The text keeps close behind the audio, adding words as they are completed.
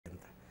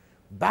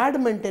ಬ್ಯಾಡ್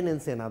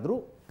maintenance ಏನಾದರೂ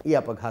ಈ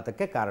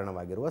ಅಪಘಾತಕ್ಕೆ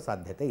ಕಾರಣವಾಗಿರುವ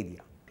ಸಾಧ್ಯತೆ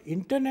ಇದೆಯಾ?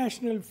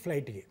 International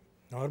ಫ್ಲೈಟ್ಗೆ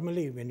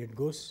normally when it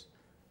goes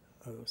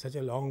such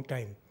a long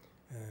time,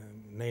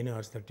 9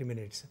 hours 30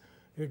 minutes,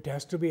 it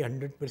has to be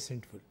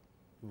 100% full.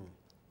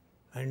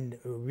 And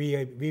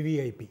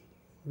VVIP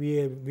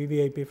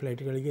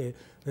flightಗಳಿಗೆ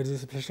there is a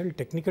special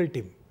technical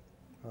team.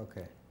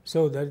 Okay. So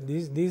that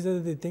these are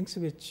the things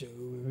which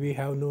we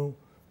have no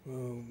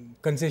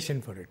concession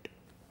for it.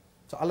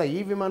 So ಅಲ್ಲ, ಈ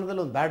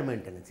ವಿಮಾನದಲ್ಲಿ ಒಂದು ಬ್ಯಾಡ್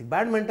maintenance. ಈ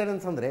ಬ್ಯಾಡ್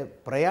maintenance ಅಂದರೆ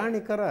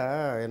ಪ್ರಯಾಣಿಕರ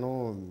ಏನು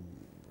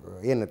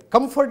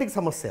ಕಂಫರ್ಟಿಗೆ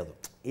ಸಮಸ್ಯೆ. ಅದು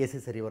ಎ ಸಿ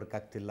ಸರಿ ವರ್ಕ್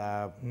ಆಗ್ತಿಲ್ಲ,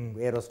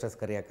 ಏರೋಸ್ಟೆಸ್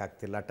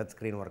ಕರೆಯೋಕ್ಕಾಗ್ತಿಲ್ಲ, ಟಚ್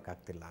ಸ್ಕ್ರೀನ್ ವರ್ಕ್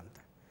ಆಗ್ತಿಲ್ಲ ಅಂತ.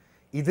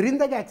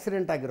 ಇದರಿಂದಾಗಿ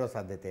ಆಕ್ಸಿಡೆಂಟ್ ಆಗಿರೋ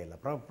ಸಾಧ್ಯತೆ ಇಲ್ಲ.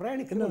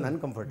 ಪ್ರಯಾಣಿಕರು ನನ್ನ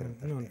ಕಂಫರ್ಟ್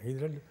ಇರುತ್ತೆ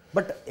ಇದರಲ್ಲಿ.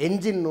 ಬಟ್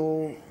ಎಂಜಿನ್ನು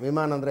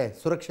ವಿಮಾನ ಅಂದರೆ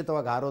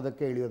ಸುರಕ್ಷಿತವಾಗಿ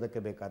ಹಾರೋದಕ್ಕೆ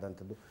ಇಳಿಯೋದಕ್ಕೆ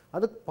ಬೇಕಾದಂಥದ್ದು,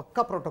 ಅದಕ್ಕೆ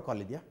ಪಕ್ಕಾ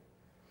ಪ್ರೋಟೋಕಾಲ್ ಇದೆಯಾ?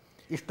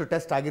 ಇಷ್ಟು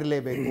ಟೆಸ್ಟ್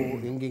ಆಗಿರಲೇಬೇಕು,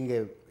 ಹಿಂಗೆ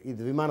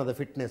ಇದು ವಿಮಾನದ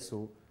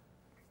ಫಿಟ್ನೆಸ್ಸು.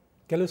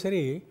 ಕೆಲವು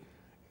ಸರಿ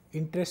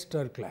ಇಂಟ್ರೆಸ್ಟ್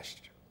ಆರ್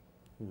ಕ್ಲಾಶ್ಡ್.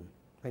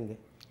 ಹಾಗೆ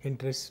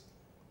interest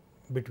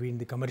between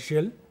the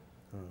commercial,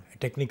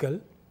 technical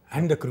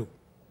and the crew.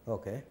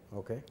 Okay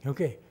okay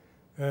okay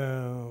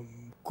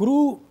crew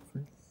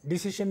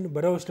decision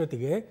ಬರೋ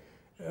ಅಷ್ಟೊತ್ತಿಗೆ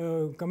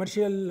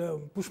ಕಮರ್ಷಿಯಲ್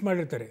ಪುಷ್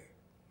ಮಾಡಿರ್ತಾರೆ.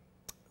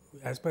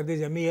 As per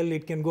this MEL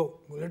it can go,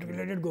 let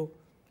it go.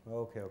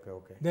 Okay okay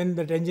okay then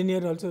that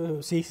engineer also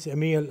seize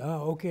MEL,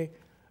 okay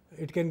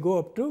it can go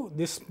up to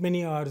this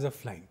many hours of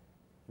flying,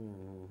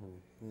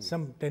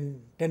 some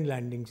 10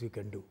 ಲ್ಯಾಂಡಿಂಗ್ಸ್ you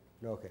can do.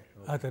 Okay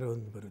ಆ ಥರ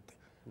ಒಂದು ಬರುತ್ತೆ.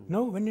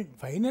 Now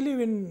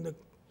when the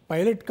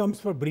pilot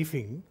comes for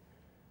briefing,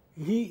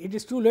 it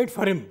is too late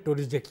for him to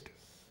reject.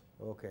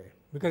 Okay.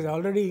 Because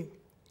already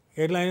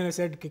airline has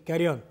said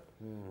carry on.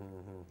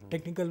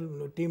 Technical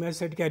team has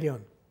said carry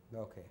on.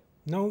 Okay.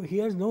 Now he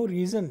has no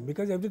reason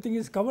because everything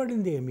is covered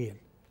in the MEL.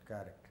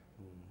 Correct.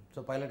 So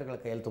ಪೈಲಟ್ಗಳ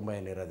ಕೈಯಲ್ಲಿ ತುಂಬ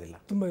ಏನಿರೋದಿಲ್ಲ,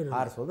 ತುಂಬ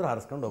ಹಾರಿಸೋದ್ರೆ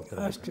ಹಾರಿಸ್ಕೊಂಡು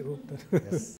ಹೋಗ್ತಾರೆ ಅಷ್ಟೇ ಹೋಗ್ತಾರೆ.